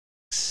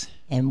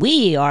And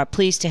we are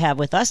pleased to have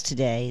with us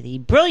today the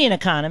brilliant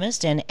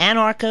economist and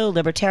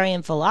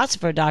anarcho-libertarian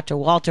philosopher, Dr.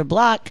 Walter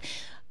Block,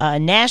 a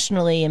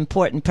nationally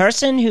important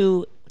person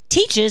who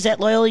teaches at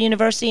Loyola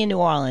University in New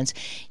Orleans.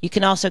 You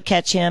can also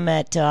catch him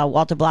at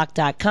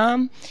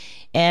walterblock.com.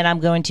 And I'm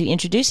going to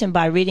introduce him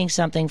by reading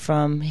something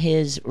from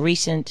his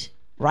recent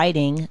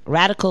writing,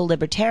 Radical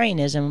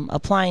Libertarianism,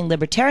 Applying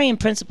Libertarian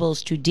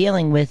Principles to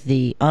Dealing with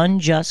the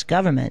Unjust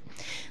Government.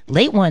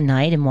 Late one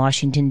night in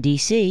Washington,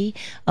 D.C.,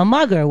 a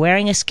mugger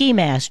wearing a ski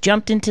mask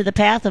jumped into the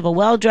path of a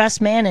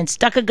well-dressed man and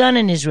stuck a gun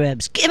in his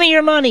ribs. "Give me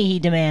your money," he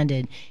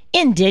demanded.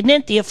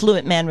 Indignant, the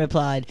affluent man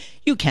replied,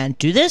 "You can't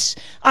do this.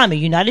 I'm a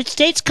United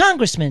States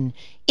congressman."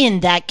 "In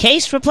that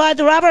case," replied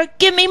the robber,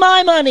 "give me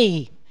my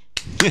money."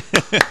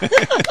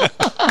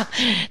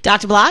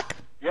 Dr. Block?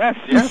 Yes.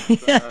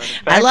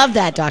 I love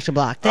that, Dr.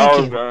 Block.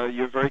 Thank you.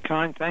 You're very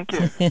kind. Thank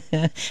you.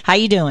 How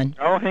you doing?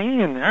 Oh,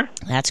 hanging in there.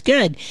 That's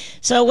good.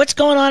 So what's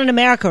going on in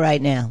America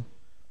right now?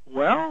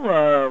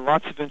 Well,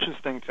 lots of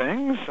interesting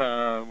things.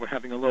 We're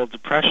having a little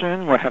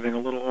depression. We're having a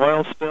little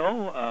oil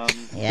spill.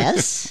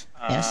 Yes.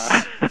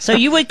 So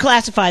you would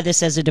classify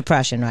this as a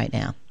depression right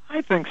now?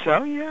 I think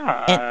so,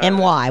 yeah. And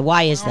why?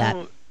 Why is that?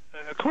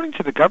 According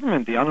to the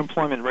government, the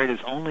unemployment rate is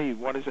only,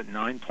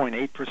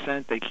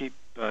 9.8%? They keep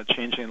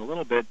changing it a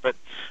little bit. But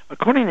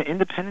according to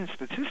independent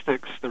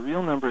statistics, the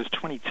real number is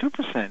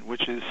 22%,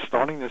 which is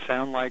starting to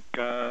sound like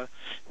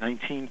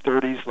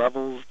 1930s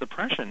levels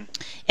depression.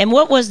 And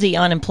what was the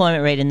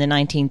unemployment rate in the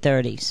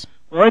 1930s?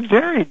 Well, it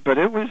varied, but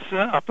it was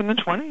up in the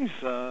 20s.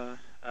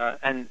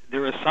 And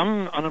there are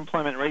some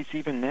unemployment rates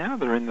even now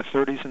that are in the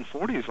 30s and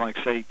 40s, like,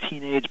 say,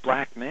 teenage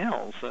black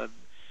males.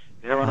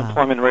 Their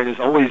unemployment rate is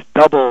always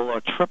double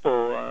or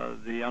triple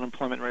the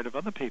unemployment rate of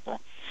other people.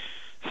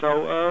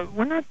 So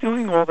we're not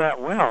doing all that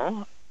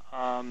well.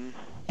 And,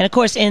 of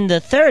course, in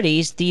the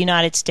 30s, the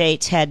United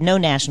States had no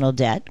national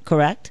debt,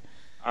 correct?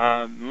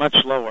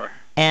 Much lower.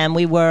 And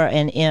we were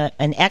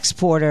an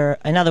exporter.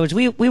 In other words,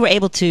 we were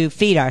able to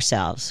feed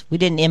ourselves. We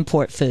didn't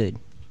import food.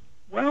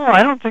 Well,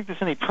 I don't think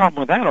there's any problem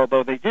with that,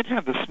 although they did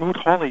have the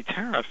Smoot-Hawley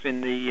tariff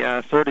in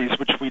the 30s,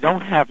 which we don't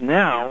have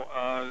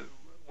now.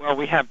 Well,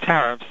 we have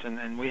tariffs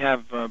and we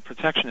have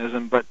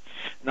protectionism, but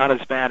not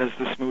as bad as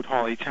the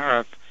Smoot-Hawley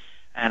tariff.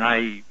 And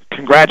I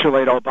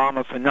congratulate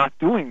Obama for not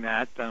doing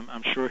that.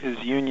 I'm sure his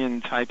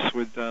union types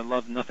would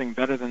love nothing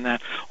better than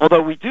that.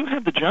 Although we do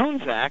have the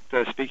Jones Act,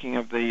 speaking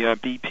of the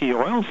BP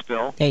oil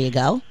spill. There you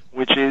go.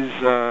 Which is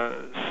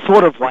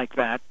sort of like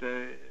that.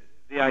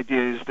 The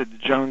idea is that the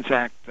Jones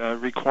Act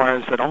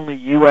requires that only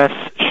U.S.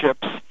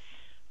 ships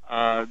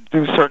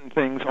do certain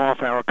things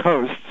off our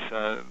coasts,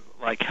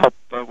 like help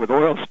with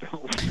oil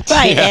spills.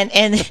 Right,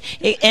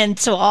 Yeah. and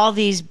so all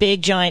these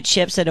big giant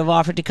ships that have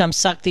offered to come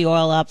suck the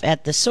oil up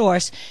at the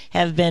source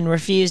have been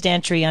refused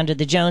entry under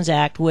the Jones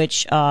Act,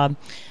 which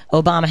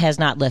Obama has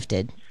not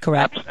lifted.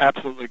 Correct?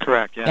 Absolutely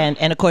correct. Yeah.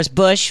 And of course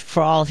Bush,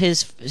 for all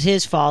his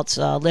faults,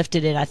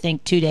 lifted it, I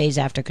think, 2 days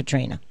after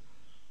Katrina.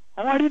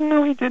 Oh, I didn't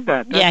know he did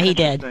that. That's yeah, he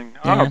did.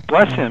 Oh,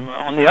 bless him.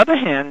 On the other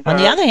hand,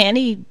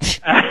 he.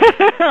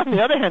 on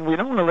the other hand, we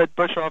don't want to let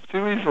Bush off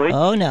too easily.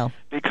 Oh no.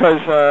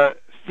 Because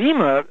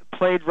FEMA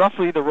played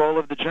roughly the role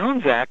of the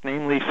Jones Act.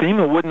 Namely,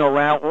 FEMA wouldn't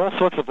allow all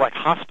sorts of like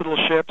hospital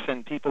ships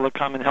and people to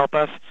come and help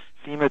us.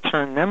 FEMA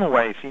turned them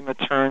away. FEMA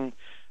turned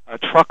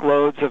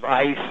truckloads of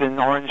ice and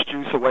orange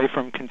juice away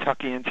from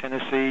Kentucky and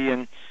Tennessee,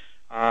 and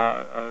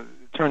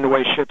turned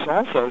away ships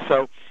also.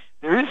 So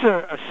there is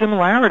a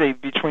similarity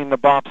between the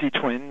Bobbsey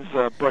twins,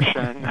 Bush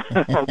and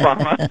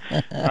Obama.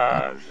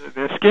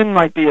 Their skin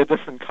might be a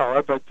different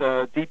color, but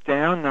deep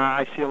down,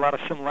 I see a lot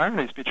of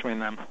similarities between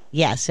them.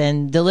 Yes,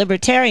 and the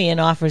libertarian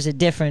offers a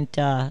different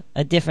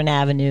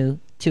avenue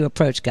to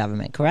approach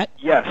government, correct?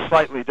 Yes,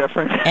 slightly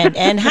different.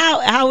 and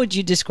how would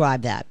you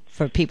describe that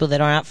for people that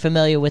aren't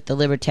familiar with the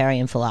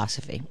libertarian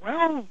philosophy?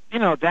 Well,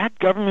 that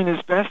government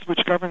is best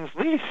which governs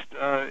least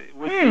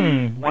would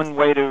be one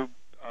way to...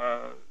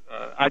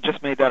 I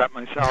just made that up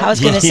myself. I was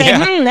going to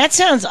say, that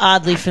sounds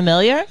oddly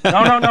familiar. No,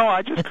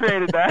 I just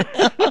created that.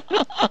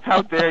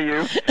 How dare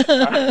you?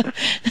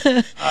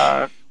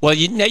 Well,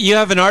 you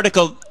have an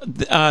article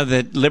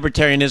that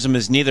libertarianism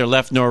is neither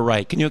left nor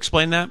right. Can you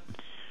explain that?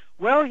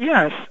 Well,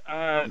 yes.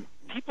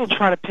 People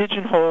try to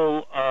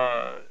pigeonhole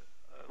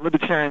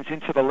libertarians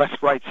into the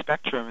left-right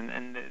spectrum,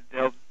 and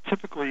they'll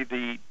typically,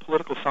 the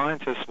political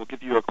scientists will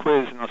give you a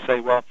quiz, and they'll say,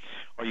 well,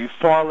 are you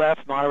far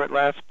left, moderate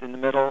left, in the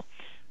middle,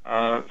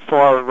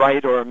 far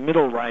right or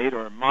middle right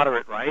or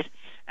moderate right?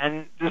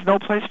 And there's no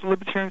place for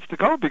libertarians to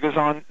go, because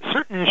on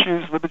certain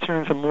issues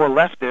libertarians are more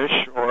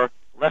leftish, or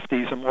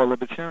lefties are more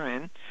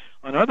libertarian.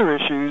 On other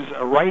issues,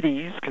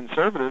 righties,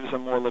 conservatives, are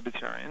more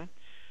libertarian.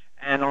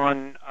 And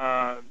on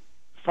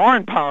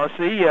foreign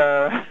policy,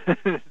 they're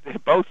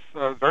both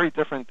very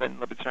different than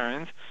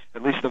libertarians,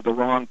 at least of the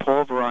Ron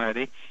Paul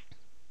variety.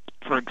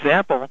 For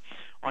example,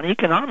 on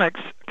economics,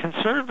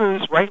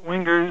 conservatives,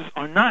 right-wingers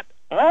are not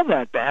all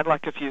that bad.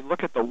 Like if you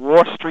look at the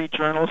Wall Street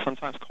Journal,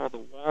 sometimes called the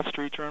Wall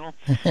Street Journal,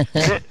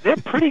 they're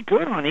pretty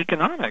good on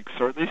economics,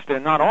 or at least they're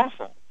not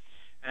awful.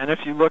 And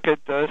if you look at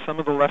some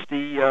of the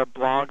lefty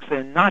blogs, they're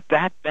are not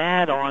that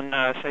bad on,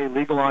 say,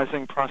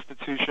 legalizing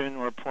prostitution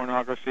or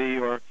pornography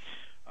or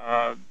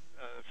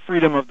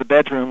freedom of the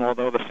bedroom,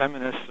 although the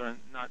feminists are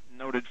not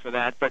noted for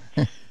that. But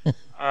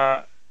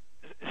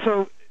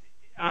so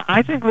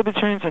I think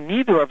libertarians are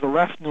neither of the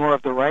left nor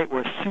of the right.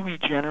 We're sui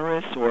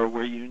generis, or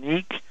we're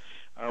unique.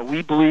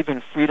 We believe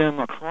in freedom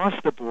across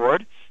the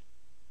board.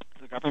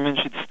 The government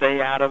should stay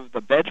out of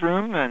the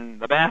bedroom and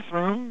the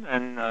bathroom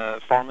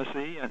and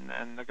pharmacy,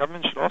 and the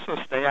government should also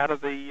stay out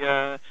of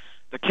the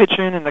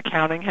kitchen and the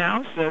counting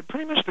house.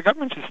 Pretty much the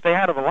government should stay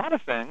out of a lot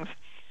of things.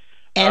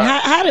 And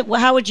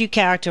how would you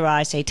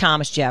characterize, say,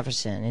 Thomas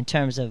Jefferson in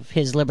terms of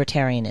his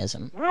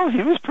libertarianism? Well,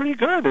 he was pretty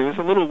good. He was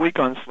a little weak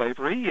on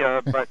slavery,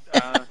 but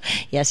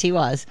yes, he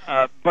was.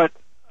 But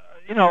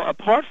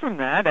apart from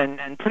that,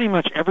 and pretty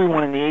much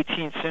everyone in the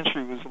 18th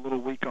century was a little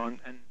weak on.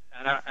 And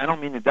I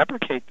don't mean to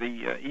deprecate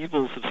the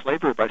evils of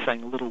slavery by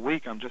saying a little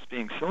weak. I'm just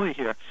being silly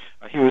here.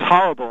 He was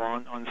horrible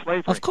on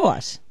slavery. Of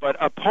course. But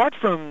apart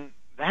from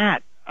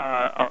that,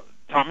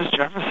 Thomas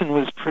Jefferson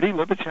was pretty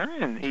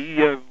libertarian.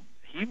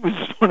 He was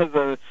one of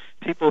the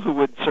people who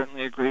would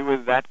certainly agree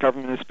with that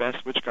government is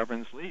best, which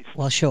governs least.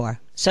 Well, sure.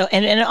 So,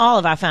 and all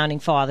of our founding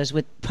fathers,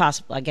 with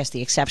possible, I guess,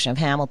 the exception of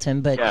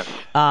Hamilton, but yes,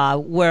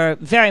 were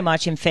very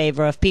much in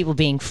favor of people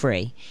being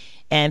free.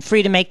 And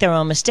free to make their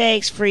own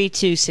mistakes, free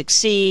to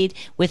succeed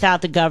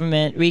without the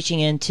government reaching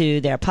into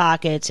their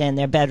pockets and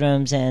their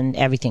bedrooms and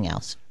everything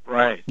else.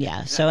 Right.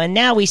 Yeah. So, and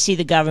now we see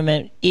the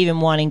government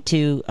even wanting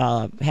to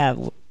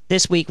have.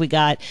 This week we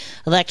got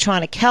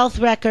electronic health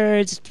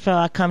records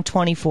come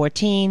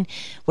 2014,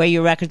 where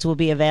your records will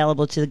be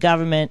available to the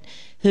government,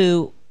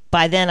 who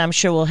by then I'm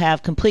sure will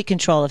have complete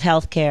control of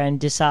health care and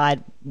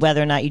decide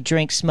whether or not you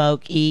drink,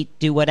 smoke, eat,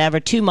 do whatever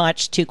too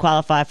much to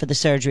qualify for the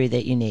surgery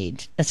that you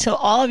need. And so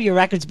all of your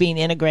records being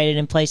integrated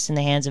and placed in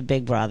the hands of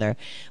Big Brother,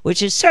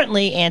 which is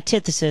certainly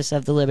antithesis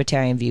of the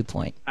libertarian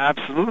viewpoint.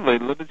 Absolutely.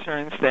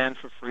 Libertarians stand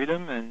for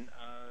freedom and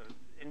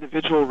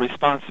individual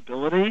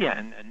responsibility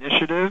and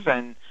initiative,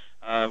 and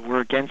we're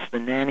against the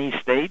nanny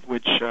state,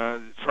 which,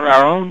 for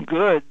our own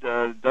good,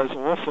 does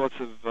all sorts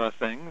of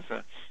things.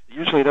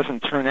 Usually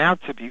doesn't turn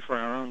out to be for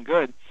our own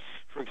good.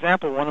 For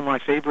example, one of my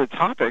favorite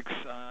topics,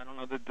 I don't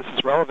know that this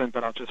is relevant,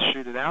 but I'll just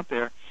shoot it out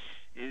there,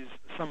 is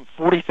some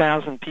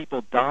 40,000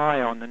 people die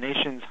on the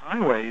nation's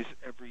highways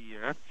every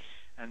year.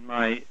 And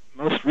my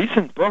most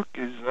recent book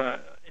is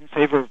in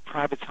favor of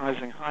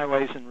privatizing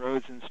highways and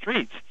roads and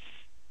streets.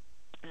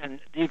 And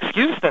the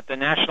excuse that the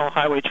National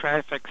Highway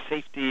Traffic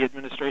Safety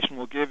Administration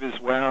will give is,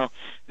 well,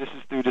 this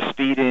is due to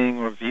speeding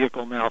or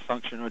vehicle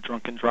malfunction or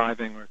drunken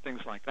driving or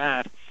things like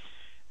that.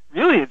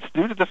 Really, it's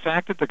due to the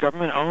fact that the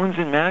government owns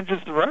and manages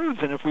the roads.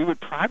 And if we would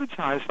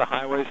privatize the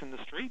highways and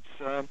the streets,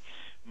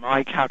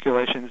 my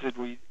calculation is that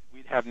we'd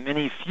have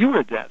many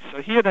fewer deaths.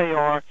 So here they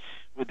are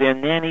with their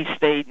nanny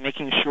state,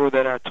 making sure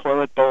that our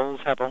toilet bowls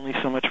have only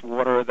so much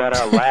water, that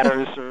our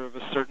ladders are of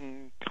a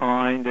certain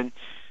kind, and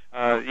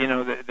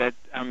that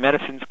our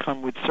medicines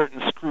come with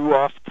certain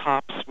screw-off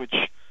tops,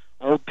 which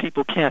old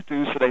people can't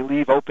do, so they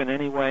leave open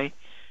anyway.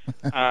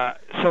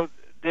 So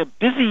they're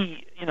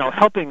busy,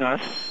 helping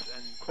us,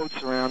 and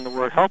quotes around the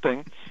word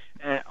helping,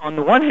 on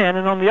the one hand,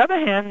 and on the other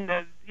hand,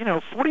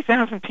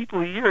 40,000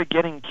 people a year are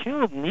getting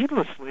killed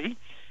needlessly,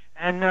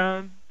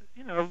 and,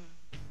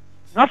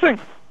 nothing.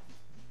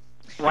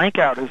 Blank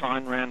out, as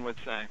Ayn Rand would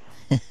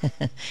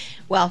say.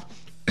 Well,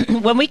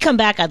 when we come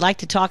back, I'd like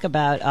to talk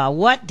about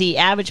what the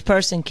average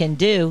person can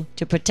do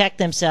to protect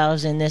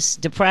themselves in this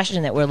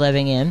depression that we're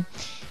living in,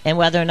 and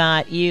whether or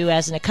not you,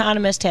 as an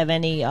economist, have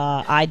any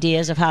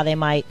ideas of how they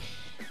might.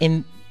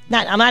 I'm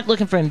not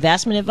looking for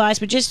investment advice,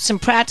 but just some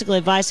practical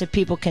advice that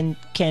people can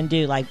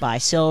do, like buy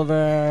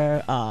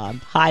silver,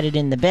 hide it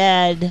in the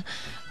bed,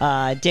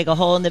 dig a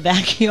hole in the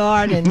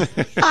backyard, and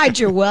hide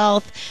your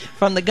wealth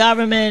from the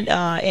government.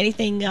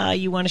 Anything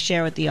you want to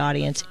share with the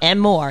audience, and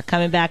more.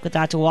 Coming back with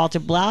Dr. Walter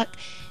Block,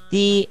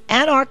 the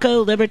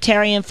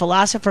anarcho-libertarian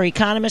philosopher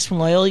economist from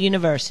Loyola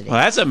University. Well,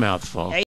 that's a mouthful.